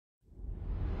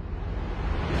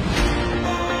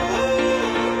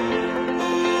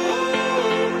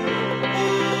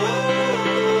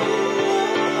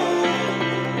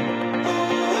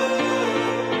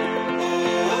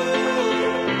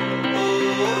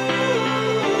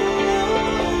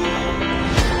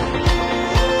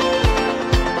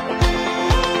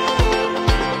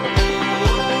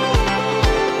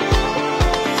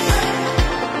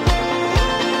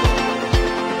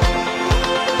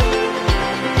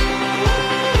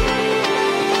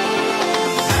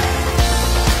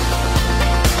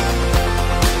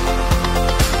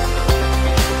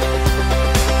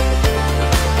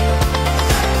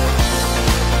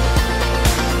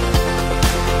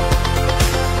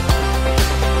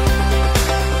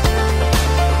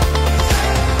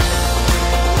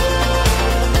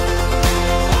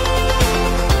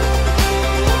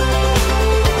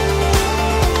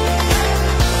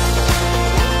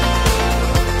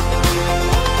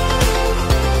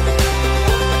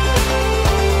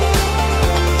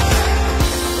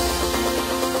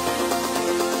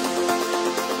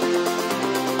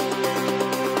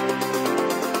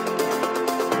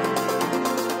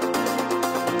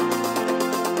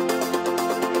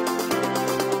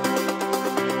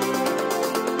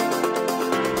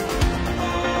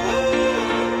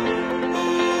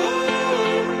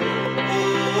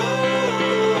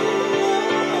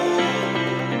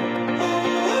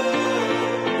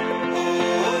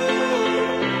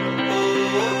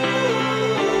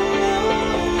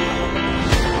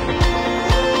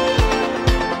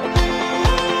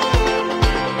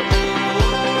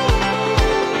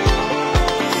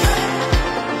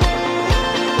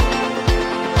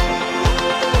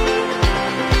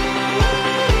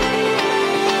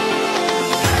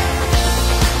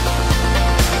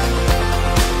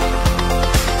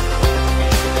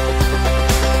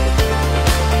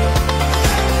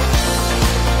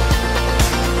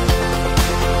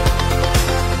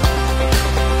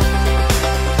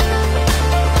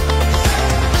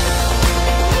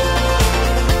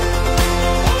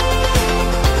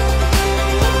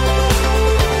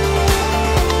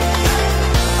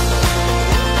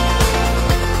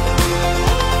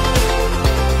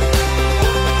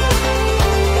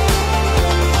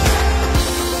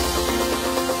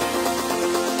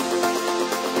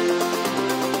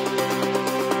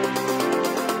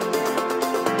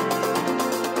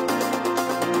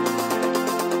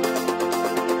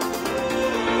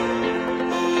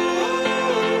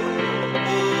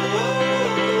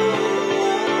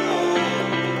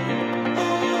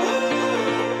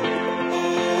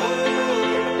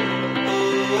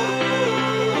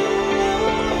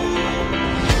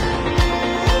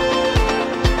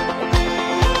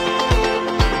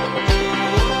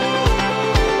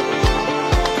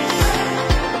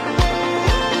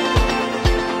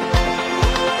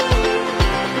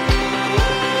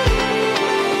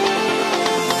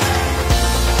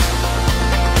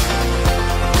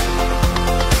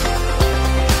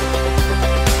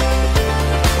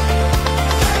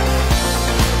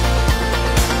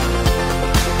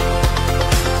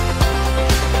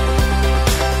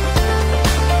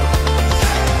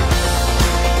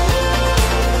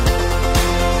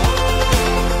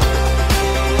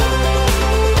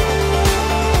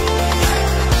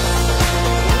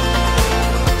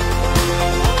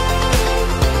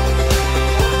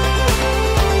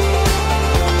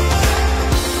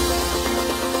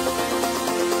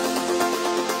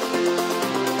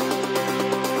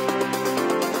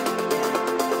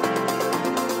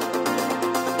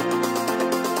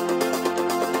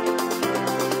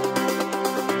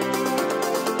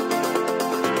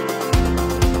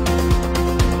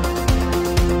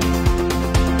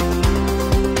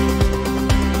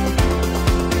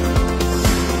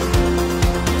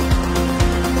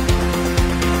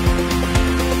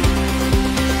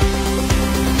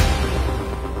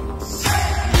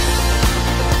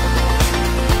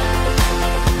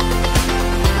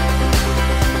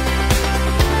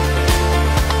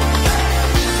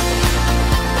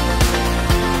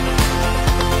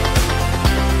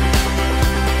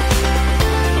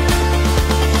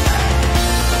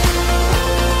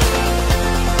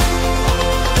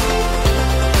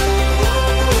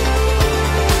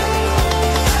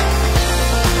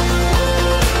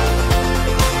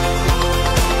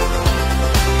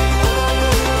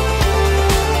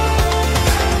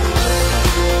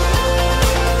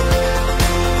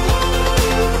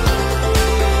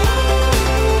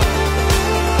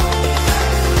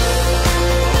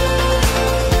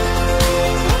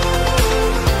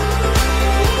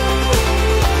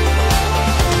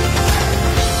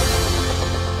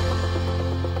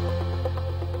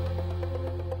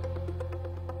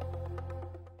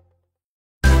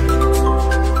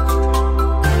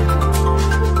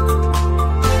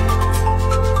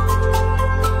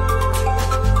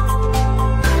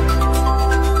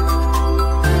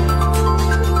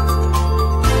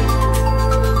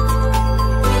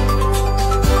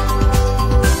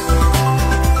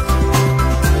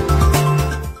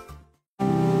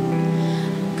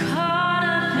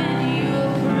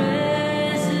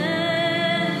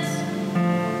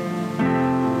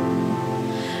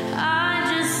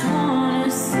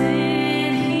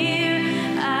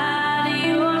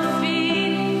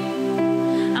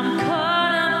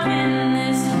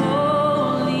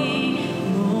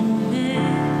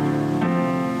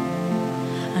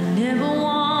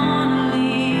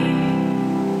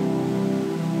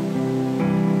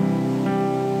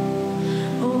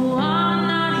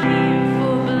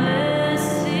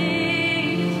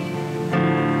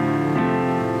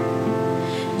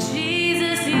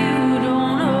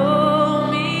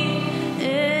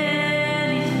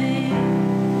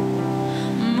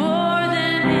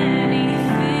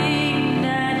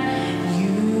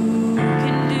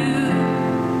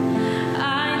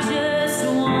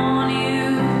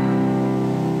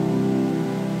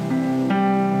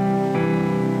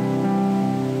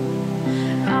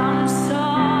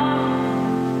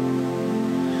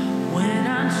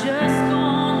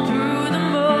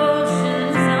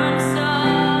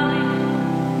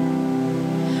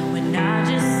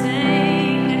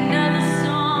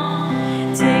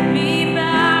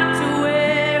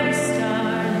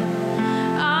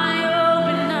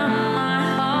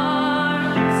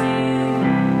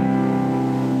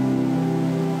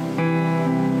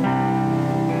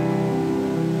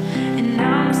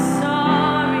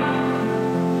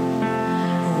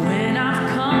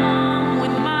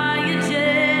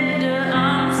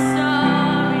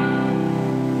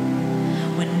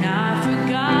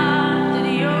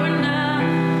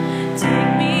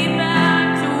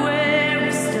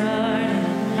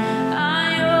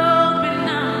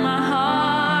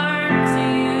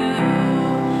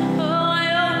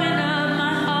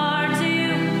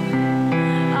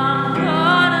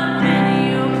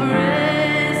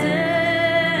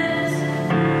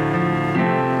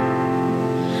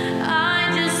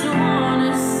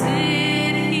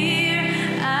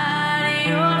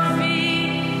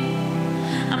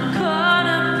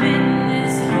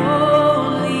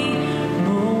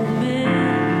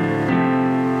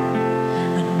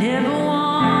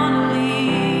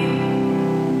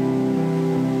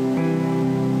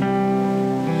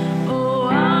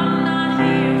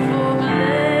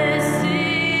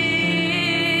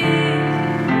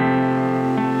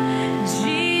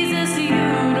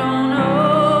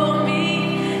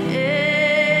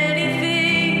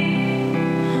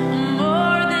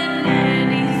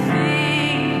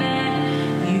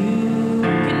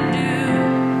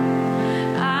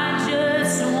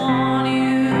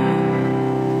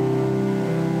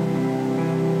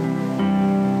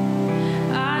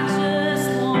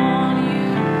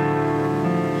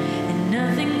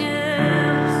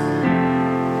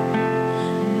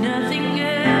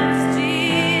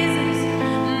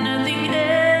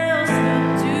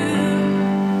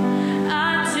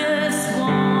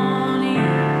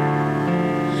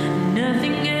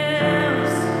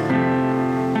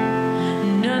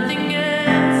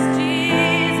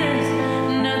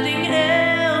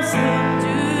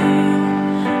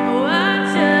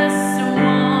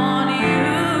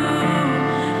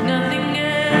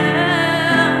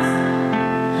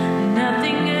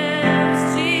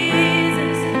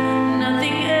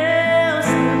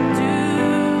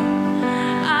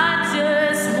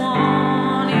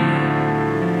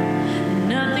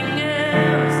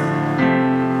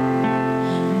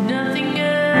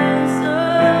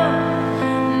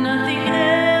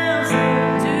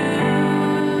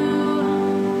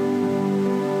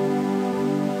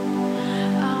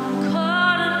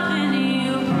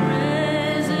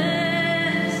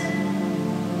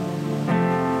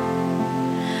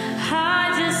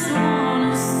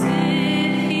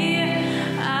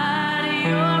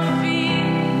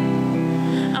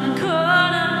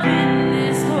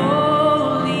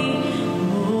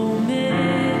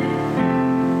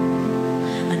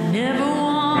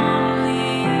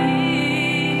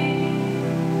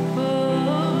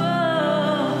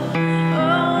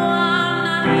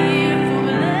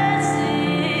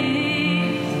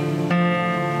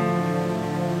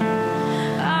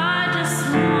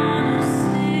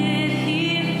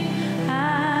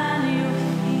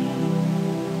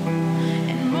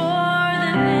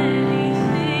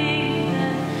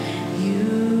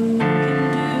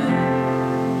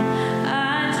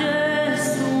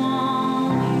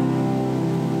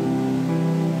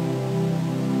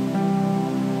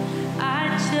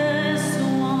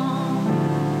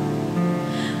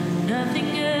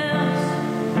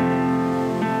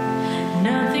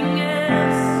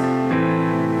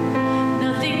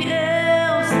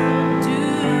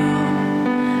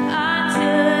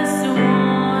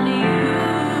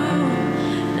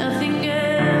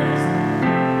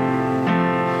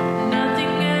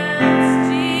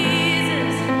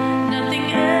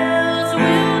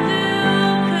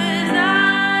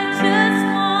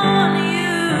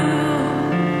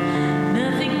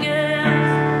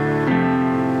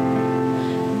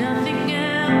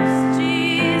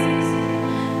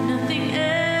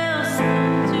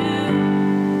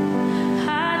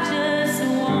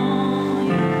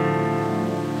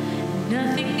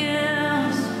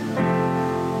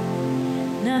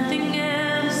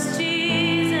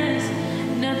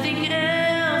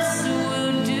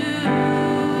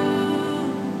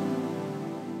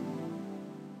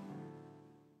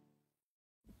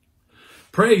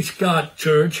Praise God,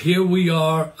 church. Here we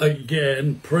are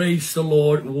again. Praise the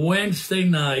Lord. Wednesday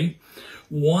night,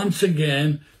 once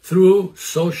again, through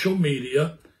social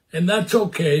media. And that's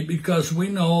okay because we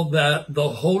know that the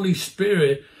Holy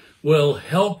Spirit will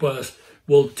help us,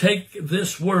 will take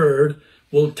this word,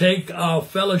 will take our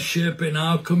fellowship and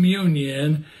our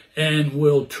communion, and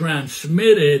will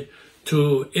transmit it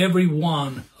to every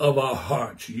one of our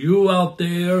hearts. You out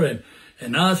there and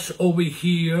us over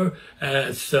here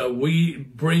as we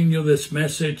bring you this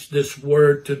message, this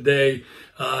word today.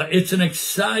 It's an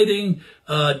exciting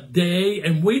day,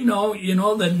 and we know,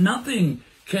 that nothing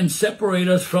can separate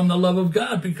us from the love of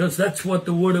God, because that's what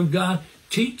the Word of God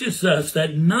teaches us,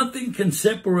 that nothing can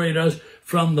separate us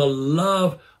from the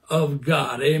love of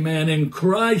God. Amen. In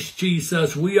Christ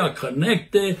Jesus, we are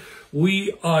connected.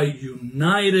 We are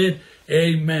united.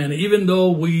 Amen. Even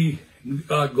though we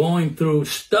are going through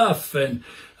stuff, and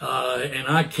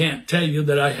I can't tell you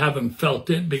that I haven't felt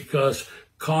it, because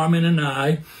Carmen and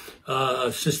I,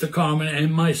 Sister Carmen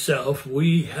and myself,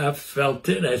 we have felt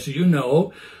it. As you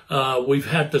know, we've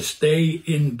had to stay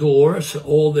indoors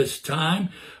all this time.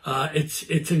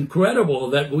 It's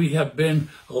incredible that we have been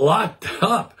locked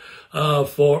up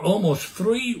for almost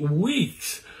 3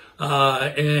 weeks.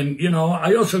 And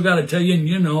I also got to tell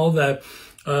you, that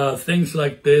things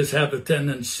like this have a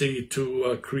tendency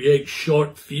to create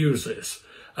short fuses.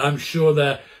 I'm sure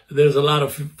that there's a lot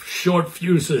of short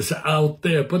fuses out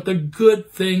there, but the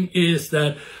good thing is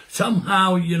that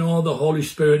somehow, the Holy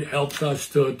Spirit helps us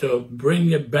to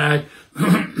bring it back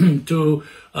to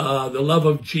the love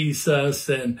of Jesus,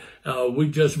 and we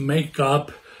just make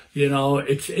up.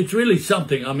 It's really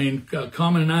something. I mean,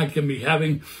 Carmen and I can be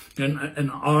having an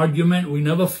argument. We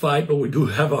never fight, but we do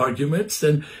have arguments.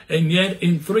 And yet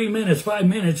in 3 minutes, 5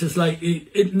 minutes, it's like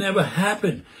it never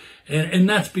happened. And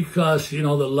that's because, the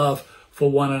love for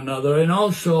one another, and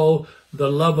also the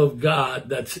love of God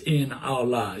that's in our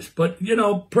lives. But,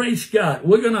 praise God.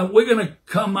 We're gonna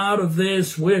come out of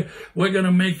this. We're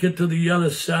gonna make it to the other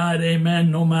side.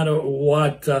 Amen. No matter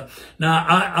what. Now,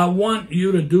 I want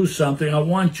you to do something. I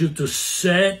want you to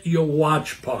set your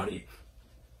watch party.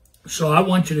 So I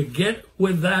want you to get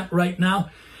with that right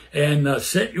now, and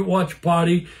set your watch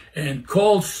party, and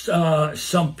call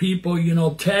some people,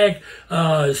 tag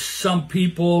some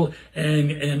people,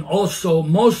 and also,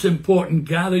 most important,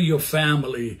 gather your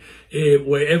family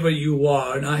wherever you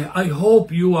are. And I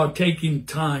hope you are taking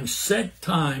time, set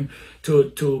time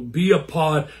to be a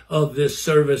part of this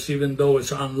service, even though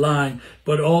it's online,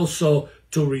 but also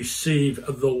to receive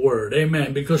the word.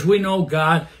 Amen. Because we know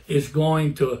God is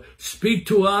going to speak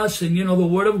to us, and the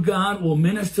word of God will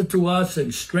minister to us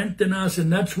and strengthen us. And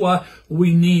that's what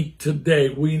we need today.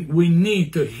 We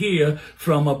need to hear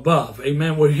from above.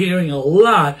 Amen. We're hearing a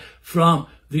lot from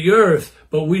the earth,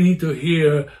 but we need to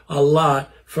hear a lot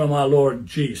from our Lord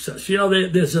Jesus.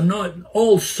 There's an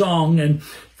old song, and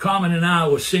Carmen and I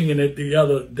were singing it the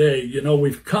other day.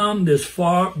 We've come this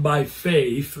far by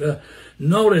faith.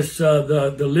 Notice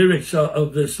the lyrics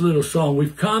of this little song.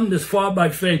 We've come this far by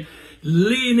faith,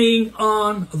 leaning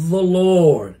on the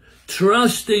Lord,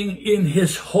 trusting in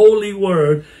His holy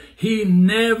word. He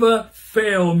never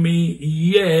failed me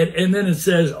yet. And then it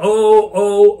says,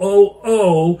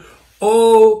 oh,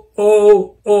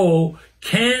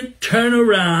 can't turn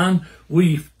around.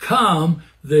 We've come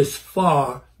this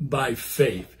far by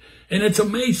faith. And it's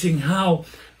amazing how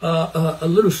a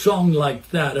little song like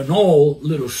that, an old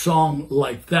little song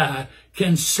like that,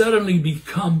 can suddenly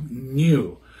become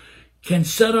new, can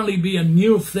suddenly be a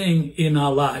new thing in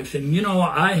our lives. And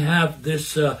I have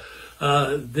this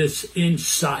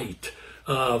insight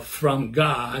from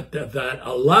God that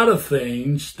a lot of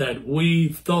things that we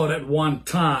thought at one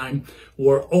time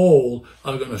were old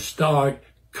are going to start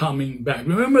coming back.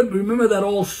 Remember that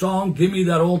old song, "Give Me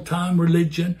That Old Time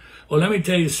Religion"? Well, let me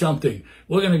tell you something.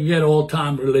 We're going to get old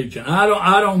time religion.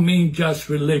 I don't mean just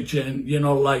religion,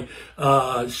 like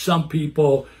some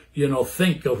people,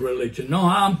 think of religion. No,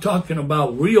 I'm talking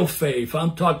about real faith.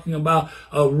 I'm talking about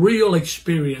a real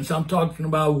experience. I'm talking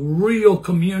about real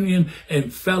communion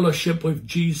and fellowship with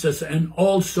Jesus, and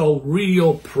also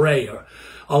real prayer.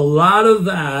 A lot of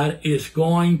that is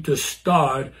going to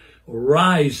start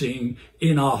rising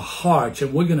in our hearts,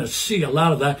 and we're going to see a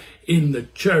lot of that in the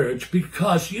church,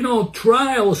 because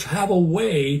trials have a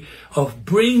way of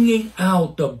bringing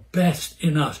out the best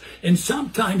in us, and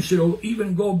sometimes it'll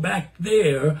even go back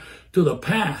there to the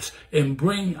past and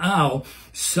bring out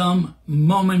some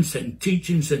moments and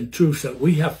teachings and truths that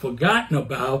we have forgotten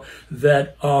about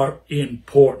that are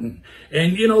important.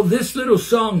 And this little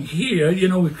song here,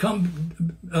 we've come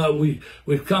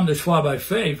this far by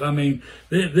faith. I mean,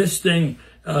 this thing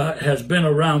has been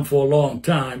around for a long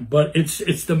time, but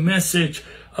it's the message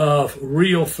of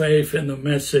real faith and the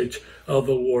message of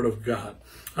the Word of God.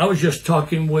 I was just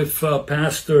talking with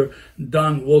Pastor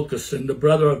Don Wilkerson, the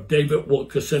brother of David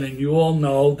Wilkerson, and you all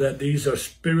know that these are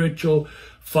spiritual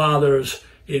fathers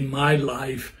in my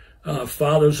life,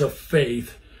 fathers of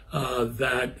faith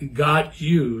that God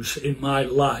used in my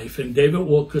life. And David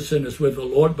Wilkerson is with the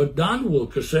Lord, but Don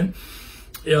Wilkerson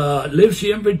lives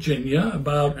here in Virginia,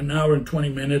 about an hour and 20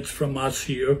 minutes from us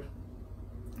here.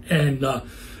 And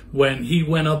when he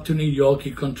went up to New York,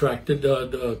 he contracted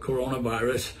the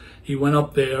coronavirus. He went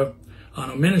up there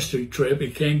on a ministry trip. He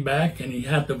came back and he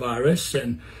had the virus,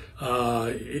 and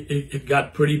it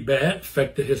got pretty bad,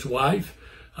 affected his wife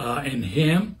and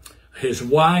him. His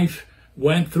wife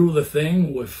went through the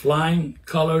thing with flying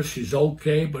colors. She's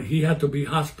okay, but he had to be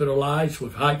hospitalized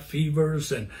with high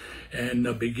fevers and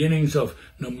the beginnings of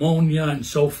pneumonia and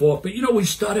so forth. But, you know, we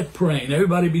started praying.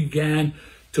 Everybody began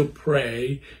to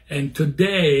pray. And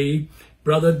today,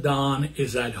 Brother Don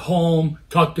is at home.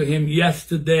 Talked to him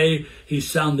yesterday. He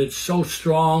sounded so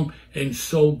strong and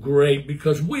so great,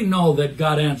 because we know that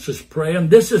God answers prayer. And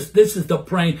this is the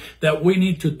praying that we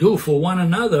need to do for one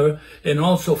another, and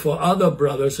also for other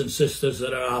brothers and sisters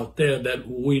that are out there that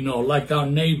we know, like our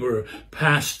neighbor,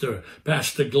 Pastor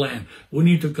Glenn. We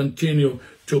need to continue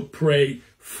to pray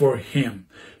for him.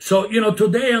 So, you know,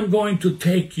 today I'm going to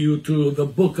take you to the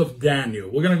book of Daniel.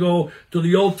 We're going to go to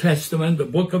the Old Testament, the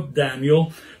book of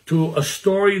Daniel, to a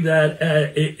story that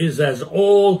is as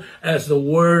old as the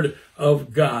Word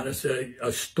of God. It's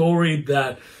a story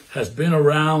that has been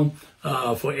around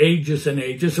for ages and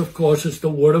ages. Of course, it's the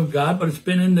Word of God, but it's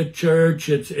been in the church.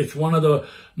 It's one of the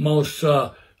most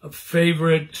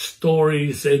favorite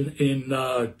stories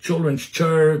in children's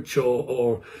church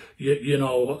or you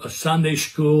know, a Sunday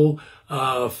school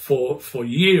for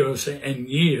years and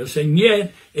years, and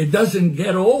yet it doesn't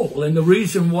get old. And the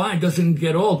reason why it doesn't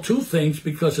get old, two things: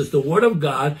 because it's the Word of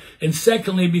God, and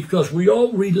secondly, because we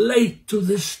all relate to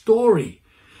this story,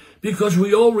 because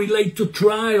we all relate to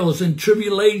trials and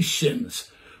tribulations.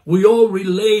 We all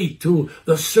relate to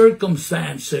the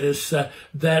circumstances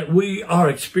that we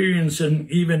are experiencing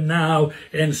even now,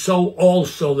 and so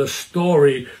also the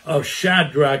story of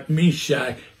Shadrach,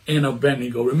 Meshach, and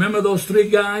Abednego. Remember those three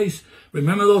guys?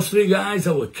 Remember those three guys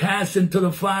that were cast into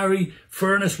the fiery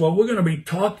furnace? Well, we're going to be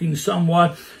talking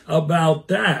somewhat about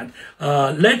that.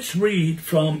 Let's read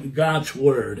from God's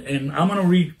Word. And I'm going to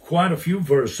read quite a few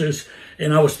verses.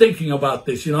 And I was thinking about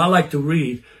this. You know, I like to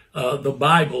read the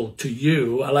Bible to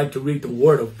you. I like to read the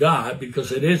Word of God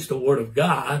because it is the Word of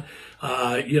God.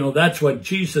 You know, that's what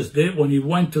Jesus did when he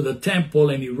went to the temple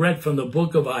and he read from the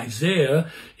book of Isaiah.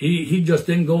 He just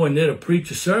didn't go in there to preach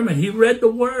a sermon. He read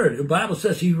the Word. The Bible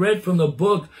says he read from the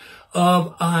book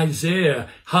of Isaiah.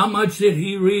 How much did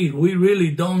he read? We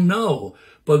really don't know.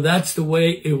 But that's the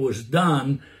way it was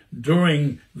done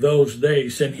during those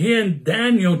days. And here in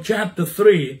Daniel chapter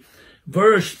 3,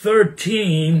 verse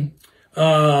 13,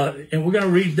 and we're going to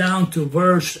read down to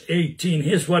verse 18.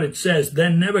 Here's what it says.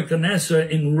 Then Nebuchadnezzar,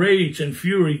 in rage and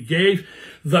fury, gave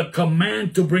the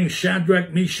command to bring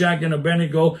Shadrach, Meshach, and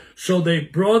Abednego. So they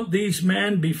brought these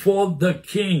men before the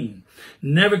king.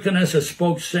 Nebuchadnezzar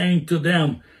spoke, saying to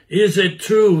them, "Is it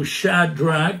true,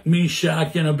 Shadrach,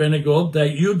 Meshach, and Abednego,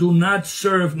 that you do not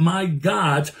serve my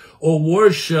gods or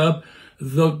worship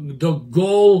the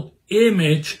gold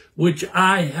image which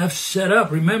I have set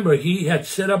up?" Remember, he had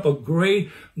set up a great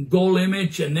gold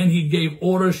image, and then he gave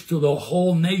orders to the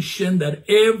whole nation that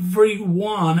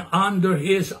everyone under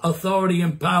his authority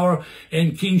and power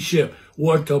and kingship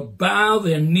were to bow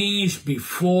their knees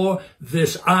before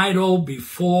this idol,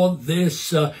 before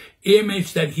this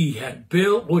image that he had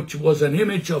built, which was an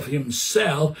image of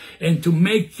himself. And to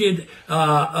make it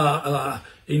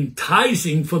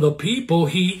enticing for the people,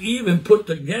 he even put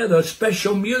together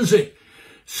special music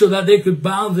so that they could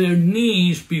bow their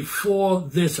knees before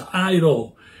this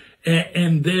idol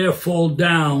and there fall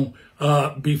down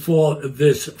before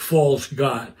this false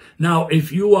god. Now,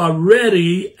 if you are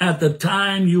ready at the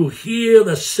time you hear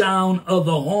the sound of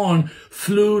the horn,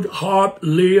 flute, harp,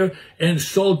 lyre, and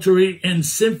psaltery, and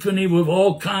symphony with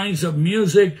all kinds of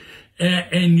music,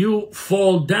 and you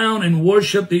fall down and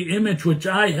worship the image which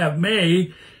I have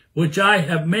made,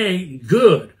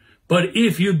 good. But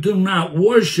if you do not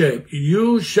worship,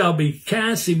 you shall be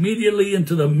cast immediately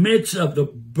into the midst of the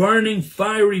burning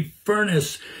fiery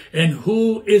furnace. And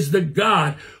who is the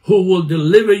God who will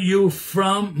deliver you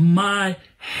from my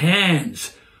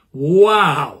hands?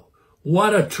 Wow.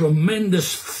 What a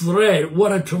tremendous threat.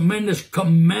 What a tremendous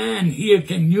command here.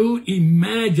 Can you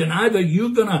imagine? Either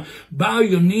you're going to bow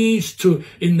your knees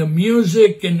in the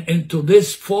music and to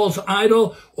this false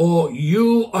idol, or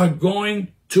you are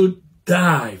going to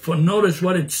die. For notice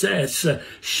what it says.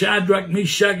 Shadrach,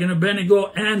 Meshach, and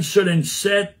Abednego answered and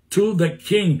said to the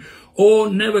king, O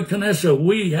Nebuchadnezzar,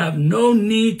 we have no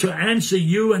need to answer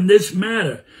you in this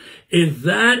matter. If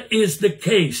that is the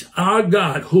case, our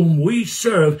God, whom we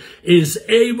serve, is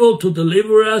able to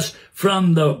deliver us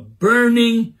from the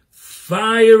burning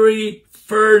fiery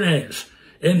furnace,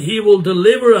 and he will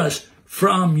deliver us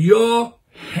from your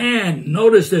hand.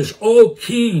 Notice this, O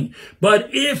king. But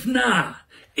if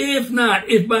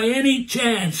if by any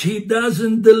chance he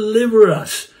doesn't deliver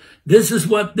us, this is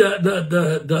what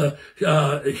the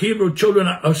Hebrew children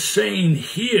are saying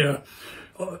here.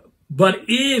 But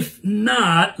if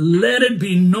not, let it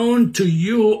be known to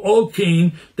you, O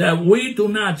king, that we do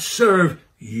not serve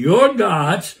your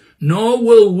gods, nor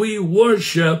will we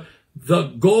worship the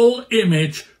gold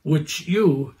image which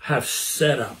you have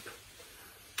set up.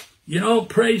 You know,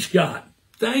 praise God.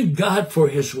 Thank God for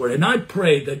his word. And I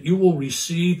pray that you will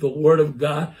receive the word of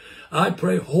God. I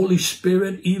pray, Holy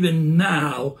Spirit, even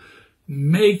now,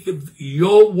 make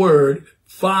your word,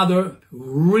 Father,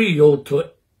 real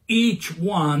to each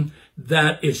one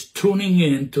that is tuning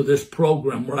in to this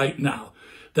program right now,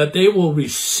 that they will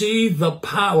receive the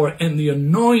power and the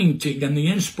anointing and the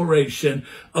inspiration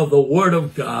of the word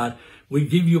of God. We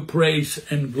give you praise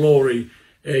and glory.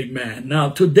 Amen. Now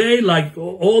today, like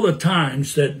all the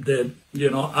times that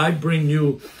I bring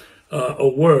you a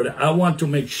word, I want to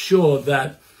make sure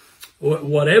that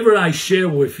whatever I share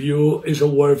with you is a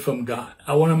word from God.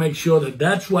 I want to make sure that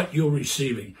that's what you're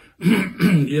receiving.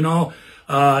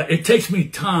 It takes me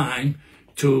time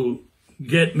to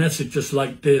get messages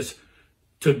like this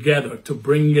together, to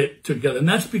bring it together. And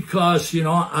that's because,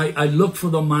 I look for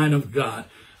the mind of God.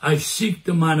 I seek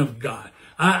the mind of God.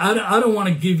 I don't want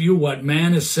to give you what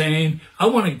man is saying. I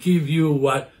want to give you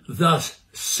what thus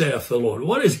saith the Lord.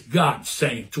 What is God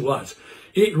saying to us?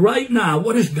 Right now,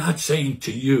 what is God saying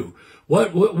to you?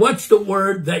 What's the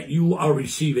word that you are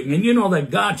receiving? And you know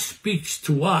that God speaks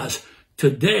to us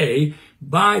today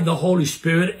by the Holy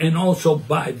Spirit and also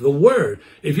by the word.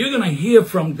 If you're going to hear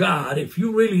from God, if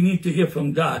you really need to hear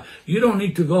from God, you don't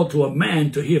need to go to a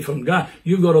man to hear from God.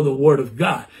 You go to the word of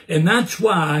God. And that's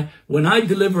why when I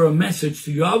deliver a message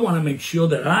to you, I want to make sure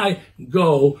that I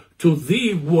go to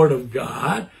the word of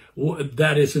God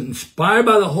that is inspired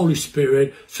by the Holy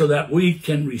Spirit so that we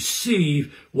can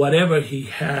receive whatever he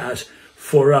has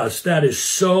for us. That is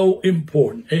so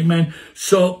important. Amen.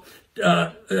 So,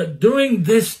 during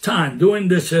this time,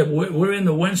 we're in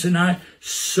the Wednesday night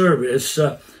service.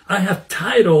 I have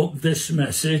titled this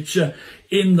message,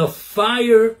 In the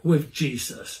Fire with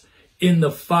Jesus. In the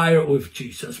Fire with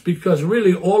Jesus. Because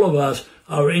really all of us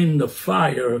are in the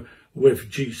fire with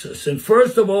Jesus. And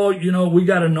first of all, we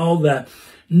got to know that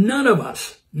none of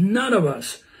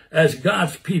us as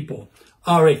God's people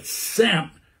are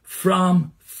exempt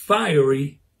from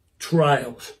fiery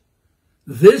trials.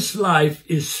 This life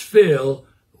is filled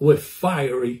with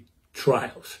fiery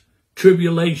trials,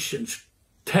 tribulations,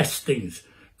 testings,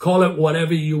 call it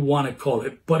whatever you want to call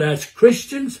it. But as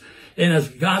Christians and as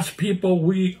God's people,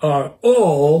 we are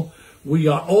all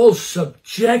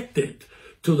subjected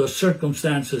to the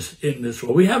circumstances in this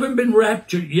world. We haven't been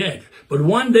raptured yet, but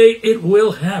one day it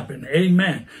will happen.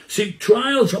 Amen. See,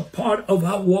 trials are part of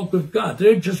our walk with God.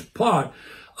 They're just part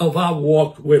of our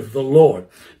walk with the Lord.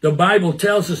 The Bible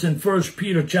tells us in 1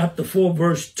 Peter chapter 4,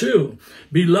 verse 2,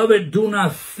 Beloved, do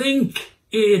not think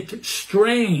it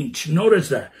strange. Notice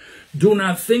that. Do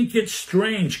not think it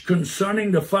strange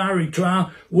concerning the fiery trial,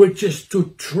 which is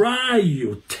to try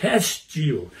you, test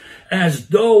you, as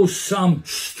though some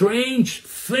strange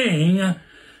thing,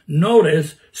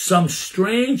 notice, some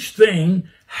strange thing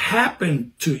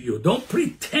happened to you. Don't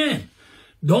pretend.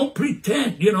 Don't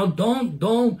pretend.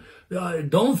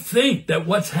 Don't think that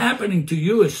what's happening to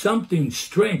you is something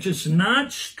strange. It's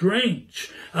not strange.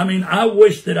 I mean, I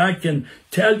wish that I can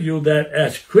tell you that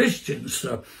as Christians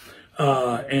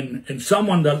and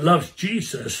someone that loves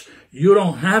Jesus, you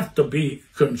don't have to be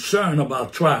concerned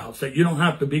about trials, that you don't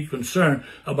have to be concerned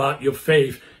about your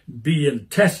faith being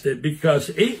tested, because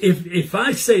if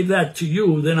I say that to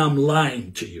you, then I'm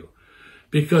lying to you.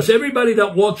 Because everybody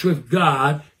that walks with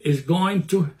God is going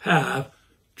to have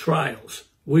trials.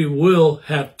 We will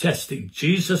have testing.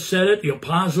 Jesus said it. The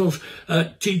apostles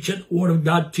teach it. The Word of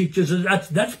God teaches it.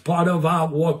 That's part of our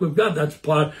walk with God. That's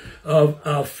part of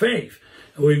our faith.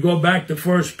 We go back to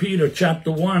 1 Peter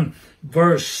chapter 1,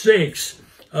 verse 6.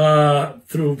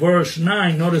 through verse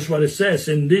 9, notice what it says,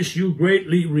 in this you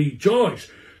greatly rejoice,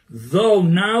 though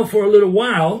now for a little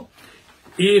while,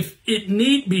 if it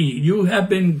need be, you have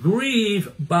been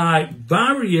grieved by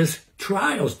various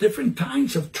trials, different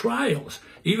kinds of trials,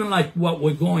 even like what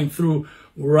we're going through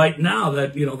right now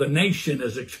that, the nation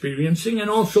is experiencing, and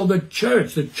also the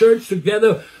church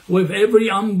together with every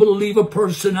unbeliever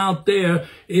person out there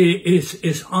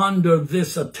is under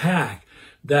this attack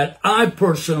that I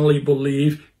personally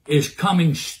believe is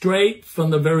coming straight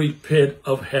from the very pit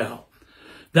of hell.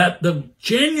 That the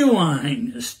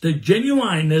genuineness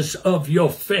of your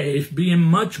faith being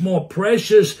much more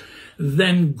precious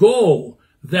than gold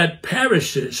that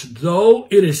perishes, though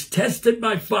it is tested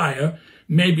by fire,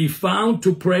 may be found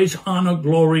to praise, honor,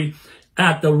 glory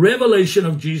at the revelation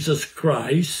of Jesus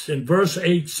Christ. And verse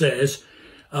 8 says,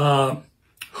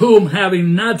 whom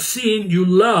having not seen you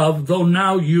love, though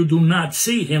now you do not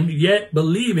see him, yet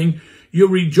believing you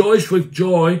rejoice with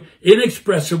joy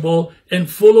inexpressible and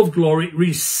full of glory,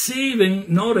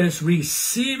 receiving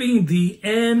the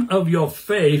end of your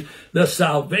faith, the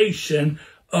salvation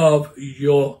of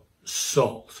your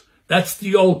souls. That's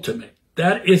the ultimate.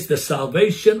 That is the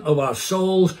salvation of our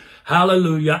souls.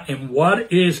 Hallelujah. And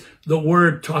what is the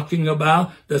word talking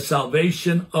about? The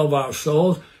salvation of our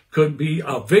souls could be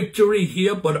a victory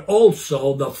here, but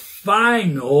also the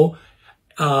final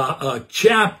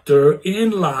chapter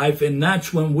in life, and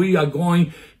that's when we are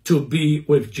going to be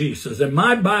with Jesus. And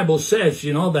my Bible says,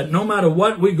 that no matter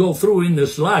what we go through in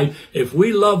this life, if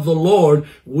we love the Lord,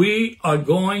 we are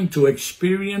going to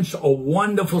experience a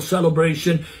wonderful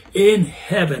celebration in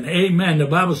heaven. Amen. The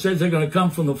Bible says they're going to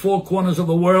come from the four corners of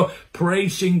the world,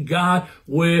 praising God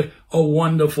with a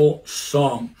wonderful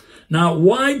song. Now,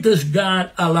 why does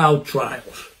God allow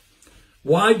trials?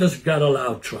 Why does God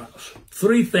allow trials?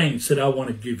 Three things that I want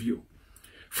to give you.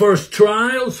 First,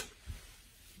 trials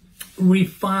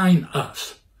refine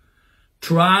us.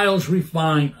 Trials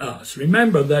refine us.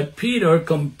 Remember that Peter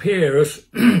compares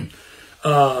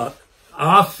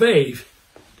our faith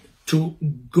to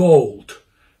gold.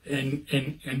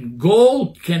 And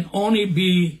gold can only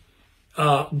be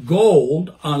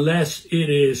gold unless it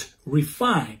is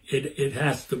refined. It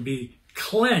has to be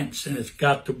cleansed, and it's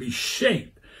got to be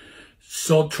shaped.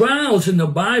 So trials in the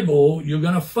Bible, you're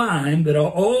going to find that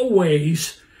are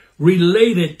always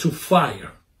related to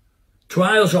fire.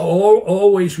 Trials are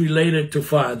always related to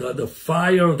fire, the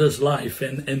fire of this life.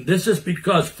 And this is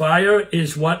because fire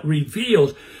is what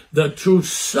reveals the true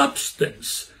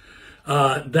substance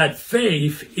that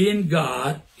faith in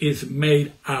God is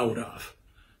made out of.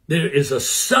 There is a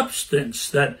substance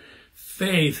that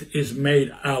faith is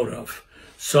made out of.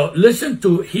 So listen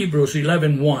to Hebrews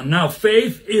 11:1. Now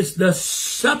faith is the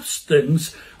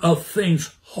substance of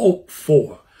things hoped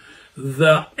for,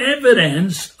 the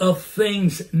evidence of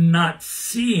things not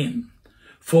seen.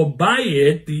 For by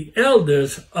it the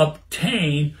elders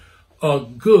obtain a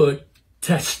good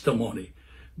testimony.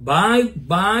 By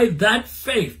that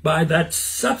faith, by that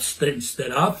substance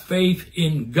that our faith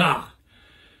in God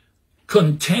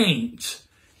contains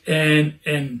and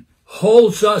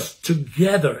holds us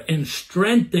together and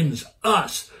strengthens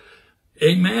us.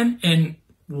 Amen. And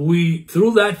we,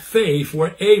 through that faith,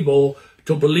 we're able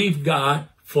to believe God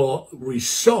for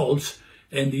results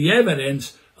and the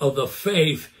evidence of the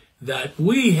faith that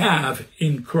we have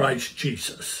in Christ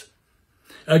Jesus.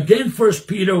 Again, 1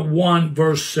 Peter 1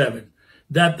 verse 7,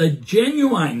 that the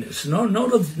genuineness,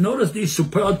 notice these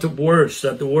superlative words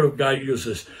that the Word of God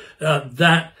uses,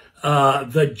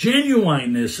 the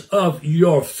genuineness of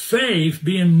your faith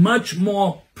being much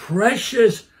more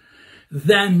precious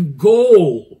than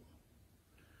gold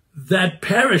that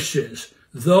perishes,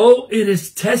 though it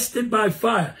is tested by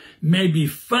fire, may be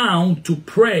found to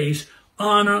praise,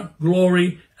 honor,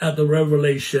 glory at the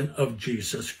revelation of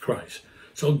Jesus Christ.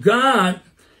 So God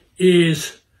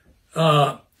is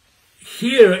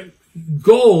here.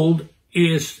 Gold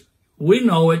is, we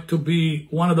know it to be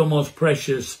one of the most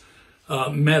precious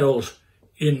metals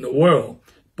in the world.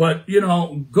 But,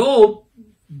 gold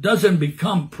doesn't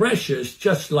become precious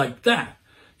just like that.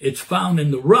 It's found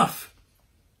in the rough.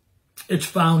 It's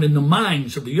found in the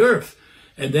mines of the earth.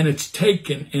 And then it's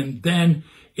taken, and then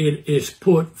it is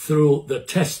put through the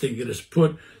testing. It is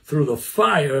put through the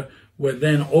fire, where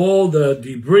then all the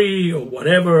debris or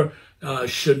whatever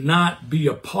should not be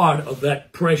a part of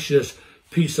that precious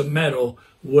piece of metal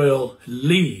will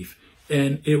leave.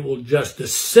 And it will just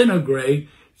disintegrate,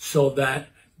 so that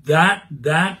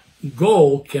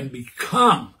gold can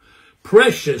become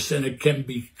precious, and it can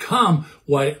become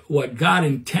what God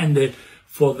intended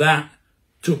for that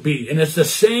to be. And it's the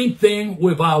same thing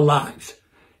with our lives.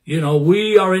 You know,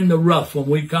 we are in the rough when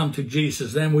we come to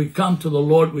Jesus. Then we come to the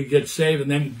Lord, we get saved,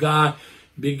 and then God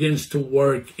begins to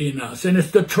work in us. And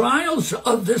it's the trials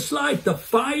of this life, the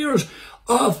fires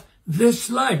of this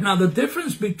life. Now, the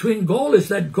difference between gold is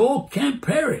that gold can't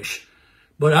perish,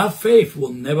 but our faith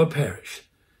will never perish.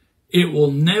 It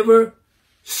will never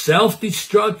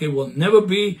self-destruct. It will never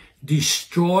be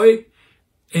destroyed.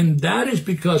 And that is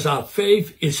because our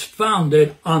faith is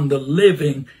founded on the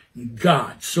living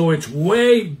God. So it's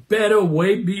way better,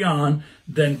 way beyond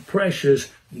than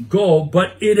precious gold,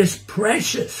 but it is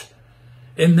precious.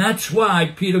 And that's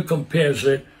why Peter compares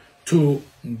it to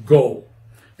gold.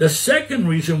 The second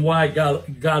reason why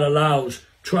God allows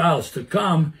trials to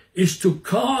come is to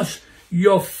cause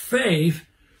your faith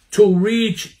to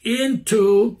reach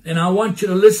into, and I want you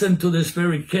to listen to this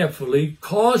very carefully,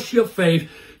 cause your faith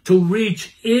to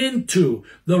reach into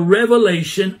the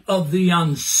revelation of the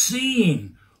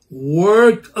unseen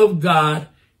work of God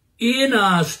in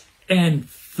us and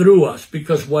through us.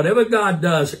 Because whatever God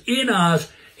does in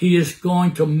us, He is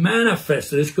going to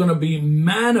manifest it. It's going to be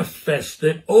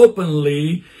manifested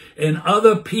openly, and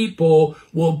other people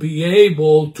will be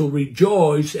able to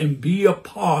rejoice and be a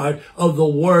part of the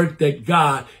work that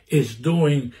God is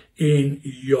doing in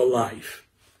your life.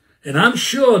 And I'm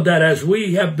sure that as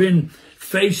we have been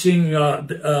facing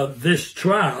this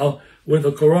trial with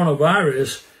the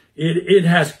coronavirus, it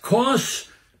has caused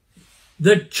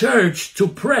the church to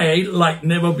pray like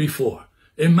never before.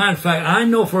 As a matter of fact, I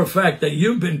know for a fact that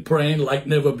you've been praying like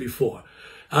never before.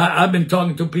 I've been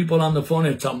talking to people on the phone.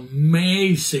 It's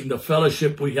amazing the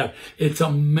fellowship we have. It's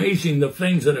amazing the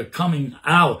things that are coming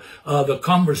out, the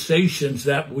conversations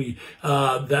that we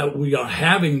are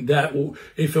having. That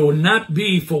if it would not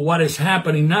be for what is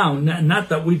happening now, not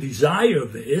that we desire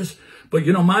this, but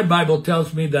you know, my Bible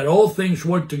tells me that all things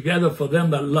work together for them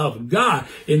that love God.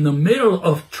 In the middle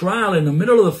of trial, in the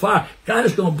middle of the fire, God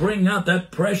is going to bring out that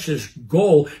precious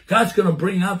gold. God's going to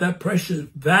bring out that precious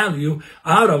value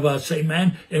out of us,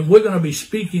 amen. And we're going to be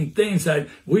speaking things that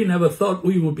we never thought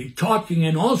we would be talking.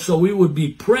 And also we would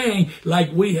be praying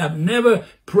like we have never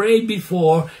prayed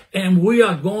before, and we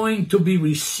are going to be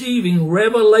receiving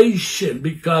revelation,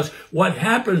 because what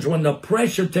happens when the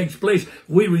pressure takes place,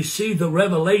 we receive the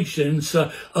revelations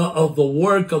of the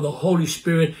work of the Holy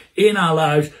Spirit in our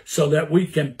lives so that we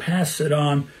can pass it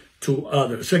on to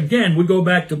others. Again, we go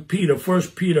back to Peter. 1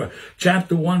 Peter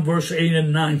chapter 1, verse 8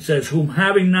 and 9 says, whom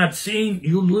having not seen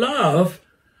you love,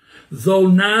 though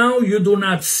now you do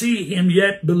not see him,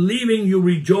 yet believing you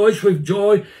rejoice with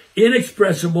joy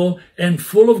inexpressible and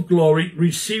full of glory,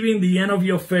 receiving the end of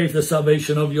your faith, the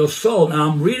salvation of your soul. Now,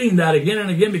 I'm reading that again and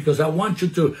again because I want you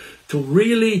to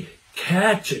really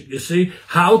catch it. You see,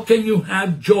 how can you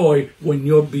have joy when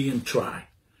you're being tried?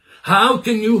 How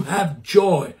can you have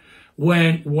joy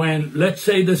when let's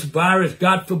say this virus,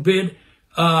 God forbid,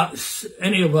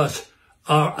 any of us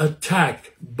are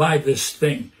attacked by this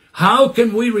thing? How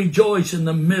can we rejoice in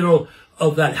the middle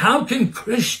of that? How can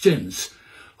Christians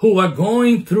who are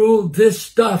going through this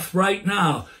stuff right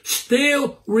now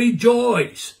still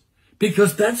rejoice?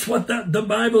 Because that's what the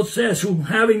Bible says. Who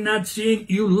having not seen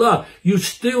you love. You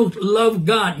still love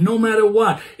God no matter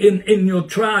what. In your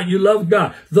trial, you love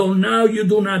God. Though now you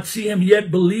do not see him,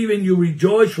 yet believing you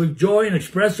rejoice with joy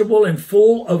inexpressible and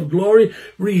full of glory,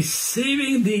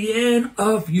 receiving the end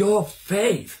of your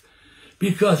faith.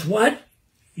 Because what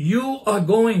you are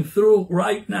going through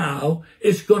right now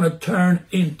is going to turn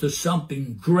into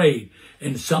something great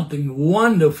and something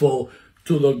wonderful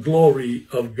to the glory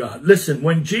of God. Listen,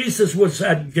 when Jesus was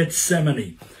at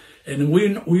Gethsemane, and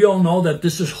we all know that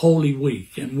this is Holy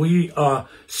Week, and we are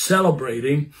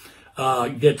celebrating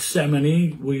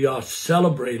Gethsemane. We are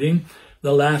celebrating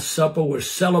the Last Supper. We're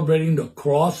celebrating the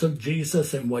cross of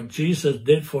Jesus and what Jesus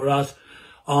did for us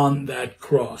on that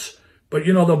cross. But,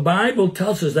 you know, the Bible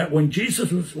tells us that when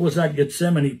Jesus was at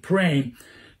Gethsemane praying,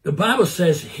 the Bible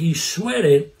says he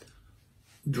sweated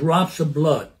drops of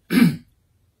blood.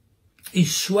 He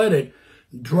sweated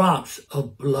drops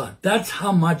of blood. That's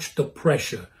how much the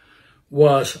pressure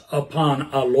was upon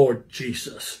our Lord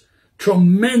Jesus.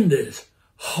 Tremendous,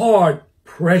 hard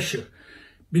pressure.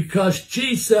 Because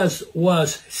Jesus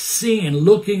was seeing,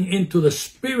 looking into the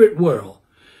spirit world,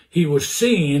 he was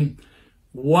seeing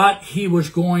what he was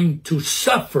going to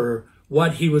suffer,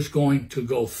 what he was going to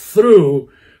go through,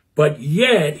 but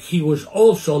yet he was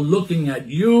also looking at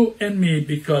you and me,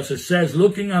 because it says,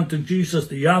 looking unto Jesus,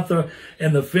 the author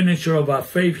and the finisher of our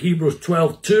faith, Hebrews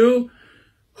 12:2,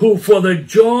 who for the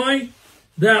joy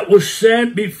that was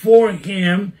set before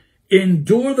him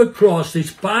endured the cross,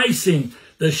 despising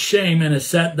the shame, and is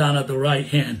sat down at the right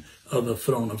hand of the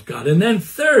throne of God. And then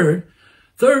third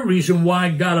third reason why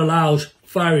God allows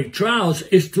fiery trials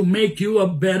is to make you a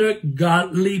better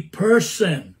godly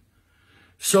person.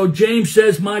 So James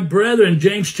says, my brethren,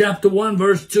 James chapter 1,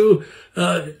 verse 2,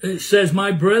 it says,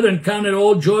 my brethren, count it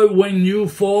all joy when you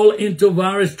fall into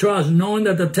various trials, knowing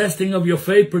that the testing of your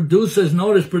faith produces,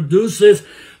 notice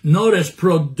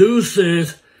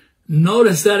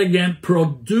that again,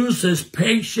 produces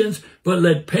patience, but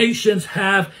let patience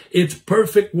have its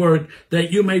perfect work,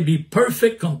 that you may be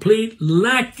perfect, complete,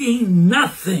 lacking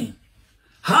nothing.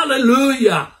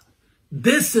 Hallelujah.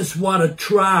 This is what a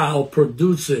trial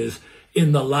produces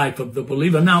in the life of the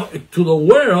believer. Now, to the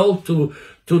world, to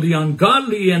the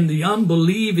ungodly and the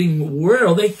unbelieving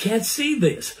world, they can't see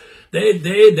this.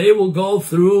 They will go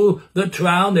through the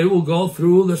trial, they will go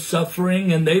through the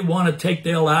suffering, and they want to take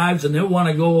their lives, and they want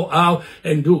to go out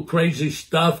and do crazy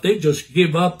stuff. They just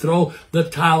give up, throw the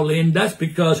towel in. That's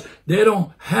because they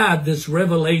don't have this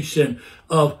revelation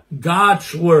of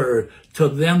God's word to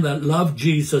them that love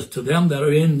Jesus, to them that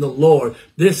are in the Lord.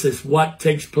 This is what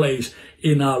takes place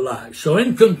in our lives. So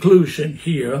in conclusion,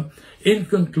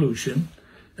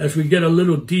 as we get a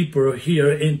little deeper here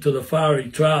into the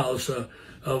fiery trials of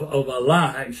our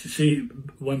lives, you see,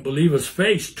 when believers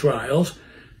face trials,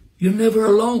 you're never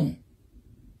alone.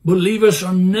 Believers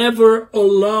are never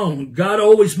alone. God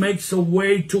always makes a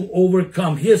way to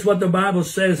overcome. Here's what the Bible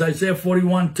says, Isaiah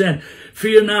 41:10.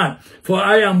 Fear not, for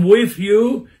I am with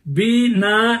you. Be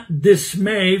not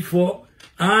dismayed, for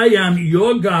I am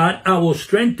your God. I will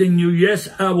strengthen you. Yes,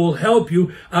 I will help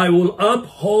you. I will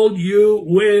uphold you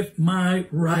with my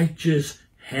righteous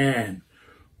hand.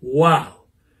 Wow.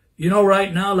 You know,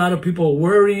 right now, a lot of people are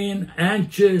worrying,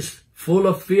 anxious, full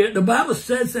of fear. The Bible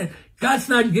says that God's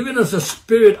not giving us a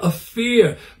spirit of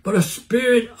fear, but a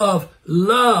spirit of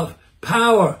love,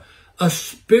 power, a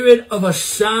spirit of a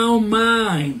sound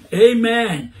mind.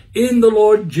 Amen. In the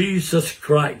Lord Jesus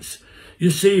Christ.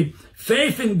 You see,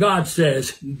 faith in God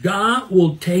says God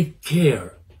will take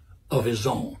care of his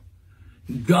own.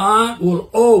 God will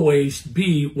always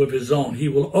be with his own. He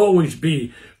will always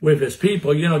be with his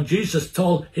people. You know, Jesus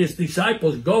told his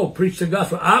disciples, go preach the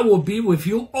gospel. I will be with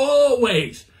you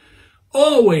always.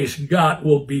 Always God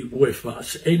will be with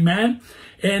us. Amen.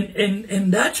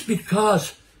 And that's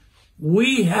because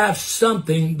we have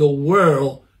something the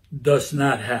world does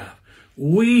not have.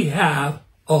 We have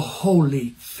a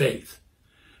holy faith.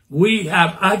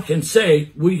 I can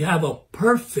say we have a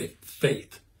perfect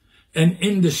faith, an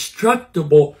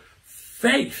indestructible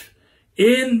faith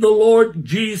in the Lord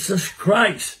Jesus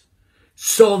Christ,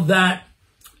 so that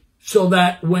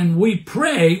when we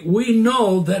pray, we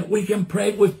know that we can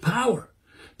pray with power.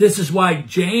 This is why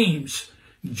James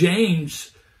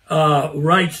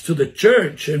writes to the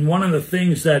church, and one of the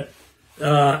things that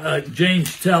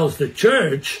James tells the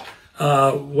church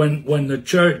when the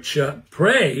church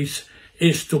prays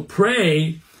is to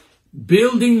pray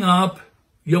building up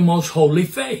your most holy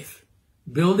faith.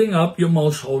 Building up your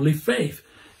most holy faith.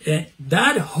 And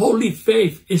that holy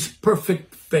faith is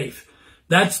perfect faith.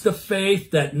 That's the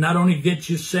faith that not only gets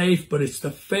you safe, but it's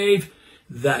the faith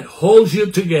that holds you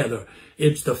together.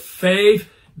 It's the faith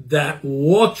that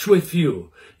walks with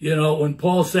you. You know, when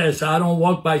Paul says, I don't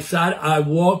walk by sight, I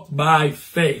walk by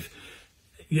faith.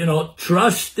 You know,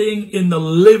 trusting in the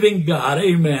living God.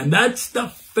 Amen. That's the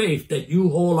faith that you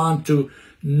hold on to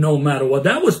no matter what.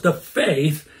 That was the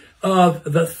faith of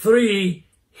the three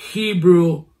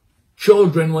Hebrew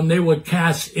children when they were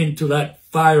cast into that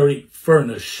fiery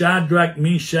furnace. Shadrach,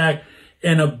 Meshach,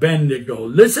 and Abednego.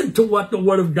 Listen to what the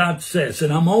word of God says.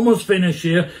 And I'm almost finished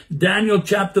here. Daniel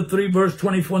chapter 3 verse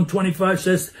 24 and 25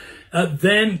 says,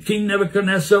 then King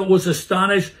Nebuchadnezzar was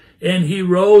astonished, and he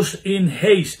rose in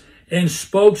haste and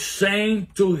spoke, saying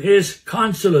to his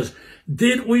counselors,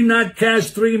 did we not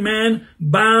cast 3 men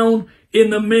bound in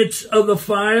the midst of the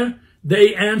fire?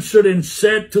 They answered and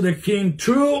said to the king,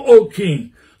 true, O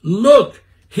king. Look,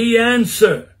 he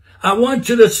answered. I want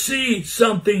you to see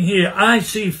something here. I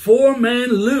see 4 men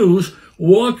loose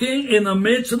walking in the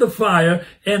midst of the fire,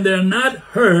 and they're not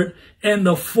hurt. And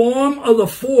the form of the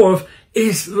 4th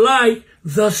is like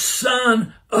the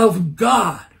Son of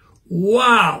God.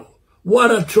 Wow.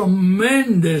 What a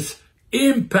tremendous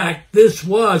impact this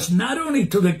was, not only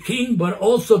to the king, but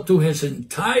also to his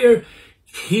entire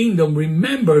kingdom.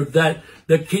 Remember that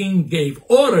the king gave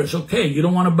orders. Okay, you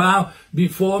don't want to bow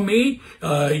before me.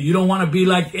 You don't want to be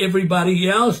like everybody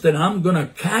else. Then I'm going to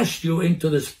cast you into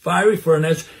this fiery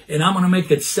furnace, and I'm going to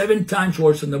make it 7 times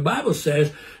worse. And the Bible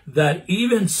says that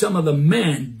even some of the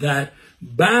men that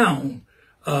bound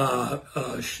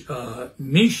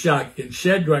Meshach and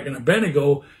Shadrach and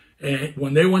Abednego, and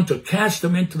when they went to cast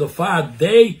them into the fire,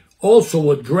 they also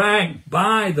were dragged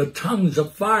by the tongues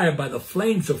of fire, by the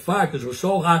flames of fire, because it was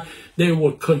so hot, they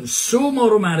were consumed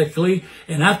automatically.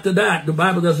 And after that, the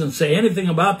Bible doesn't say anything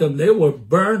about them. They were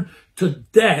burned to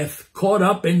death, caught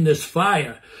up in this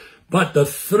fire. But the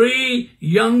 3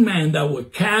 young men that were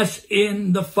cast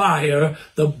in the fire,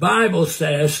 the Bible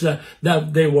says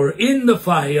that they were in the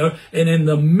fire, and in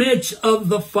the midst of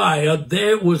the fire,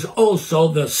 there was also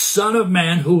the Son of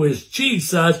Man, who is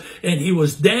Jesus, and he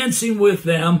was dancing with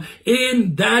them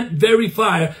in that very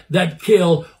fire that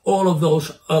killed all of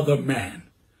those other men.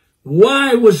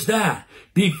 Why was that?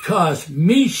 Because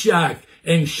Meshach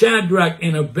and Shadrach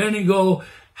and Abednego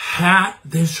had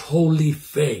this holy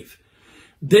faith.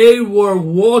 They were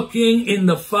walking in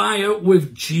the fire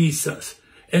with Jesus.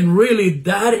 And really,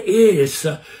 that is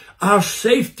our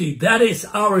safety. That is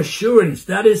our assurance.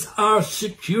 That is our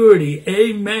security.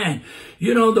 Amen.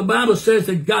 You know, the Bible says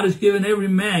that God has given every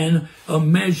man a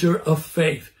measure of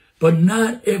faith. But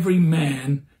not every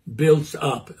man builds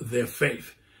up their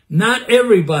faith. Not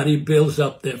everybody builds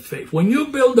up their faith. When you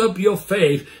build up your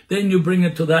faith, then you bring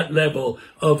it to that level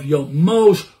of your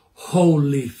most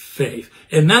holy faith.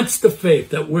 And that's the faith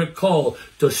that we're called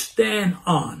to stand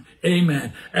on.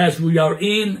 Amen. As we are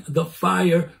in the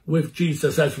fire with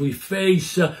Jesus, as we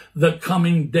face the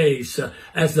coming days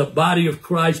as the body of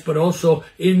Christ, but also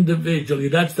individually.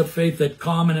 That's the faith that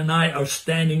Carmen and I are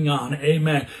standing on.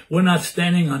 Amen. We're not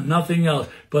standing on nothing else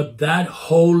but that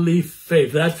holy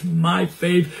faith. That's my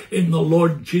faith in the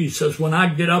Lord Jesus. When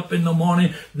I get up in the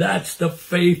morning, that's the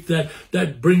faith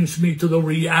that brings me to the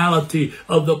reality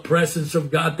of the presence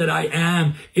of God, that I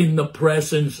am in the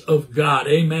presence of God.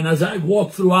 Amen. As I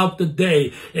walk throughout the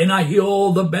day and I hear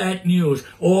all the bad news,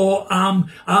 or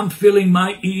I'm filling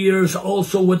my ears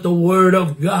also with the word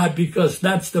of God, because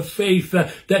that's the faith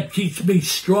that keeps me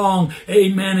strong.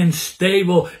 Amen. And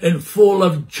stable and full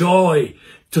of joy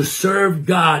to serve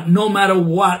God no matter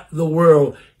what the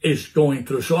world is going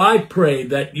through. So I pray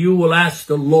that you will ask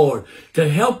the Lord to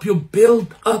help you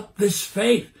build up this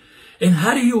faith. And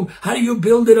how do you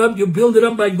build it up? You build it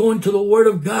up by going to the Word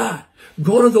of God.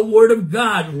 Go to the Word of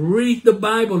God. Read the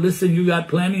Bible. Listen, you got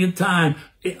plenty of time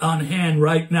on hand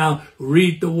right now.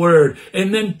 Read the Word.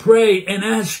 And then pray and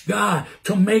ask God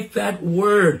to make that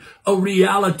Word a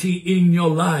reality in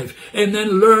your life. And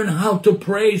then learn how to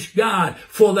praise God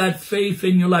for that faith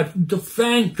in your life. To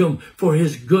thank Him for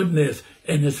His goodness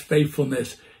and His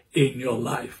faithfulness in your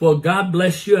life. Well, God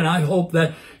bless you, and I hope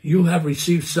that you have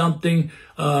received something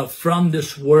from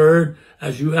this word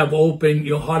as you have opened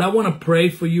your heart. I want to pray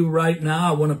for you right now.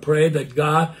 I want to pray that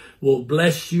God will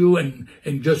bless you and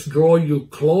just draw you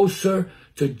closer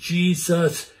to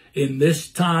Jesus in this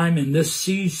time, in this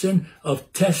season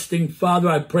of testing. Father,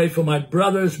 I pray for my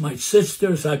brothers, my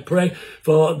sisters. I pray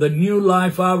for the New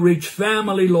Life Outreach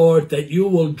family, Lord, that you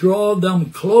will draw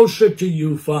them closer to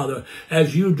you, Father,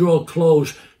 as you draw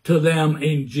close to them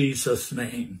in Jesus'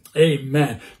 name.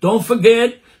 Amen. Don't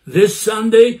forget, this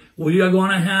Sunday, we are going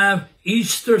to have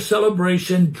Easter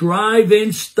celebration,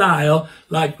 drive-in style,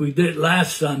 like we did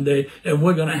last Sunday, and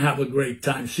we're going to have a great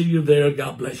time. See you there.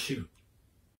 God bless you.